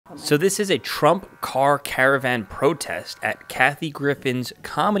So this is a Trump car caravan protest at Kathy Griffin's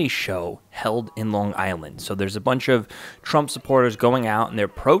comedy show held in Long Island. So there's a bunch of Trump supporters going out and they're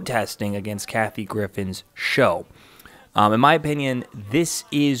protesting against Kathy Griffin's show. In my opinion, this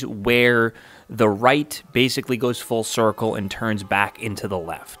is where the right basically goes full circle and turns back into the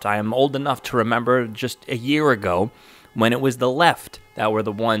left. I am old enough to remember just a year ago when it was the left that were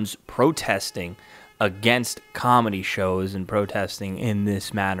the ones protesting against comedy shows and protesting in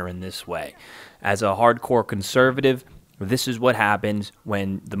this manner, in this way. As a hardcore conservative, this is what happens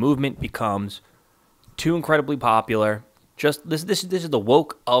when the movement becomes too incredibly popular. Just this is the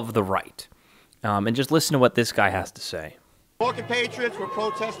woke of the right. And just listen to what this guy has to say. Walking Patriots, we're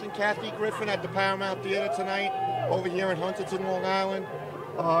protesting Kathy Griffin at the Paramount Theater tonight over here in Huntington, Long Island.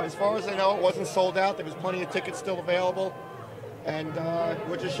 As far as I know, it wasn't sold out. There was plenty of tickets still available. And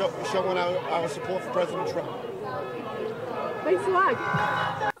we're just showing our support for President Trump. Thanks a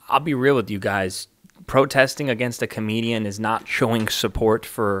lot. I'll be real with you guys. Protesting against a comedian is not showing support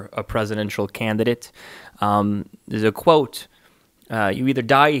for a presidential candidate. There's a quote, you either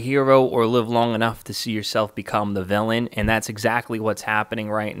die a hero or live long enough to see yourself become the villain. And that's exactly what's happening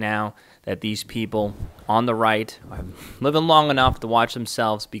right now, that these people on the right are living long enough to watch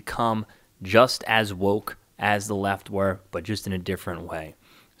themselves become just as woke as the left were, but just in a different way.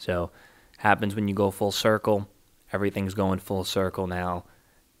 So happens when you go full circle. Everything's going full circle now.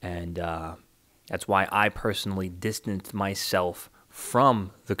 And that's why I personally distanced myself from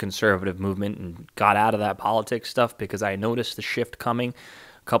the conservative movement and got out of that politics stuff, because I noticed the shift coming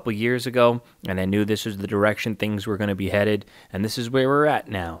a couple years ago, and I knew this was the direction things were going to be headed. And this is where we're at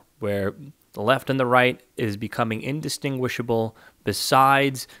now, where the left and the right is becoming indistinguishable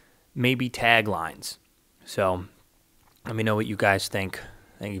besides maybe taglines. So let me know what you guys think.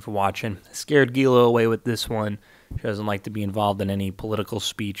 Thank you for watching. I scared Gila away with this one. She doesn't like to be involved in any political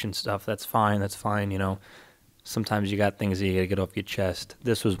speech and stuff. That's fine. That's fine. You know, sometimes you got things that you got to get off your chest.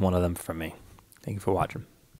 This was one of them for me. Thank you for watching.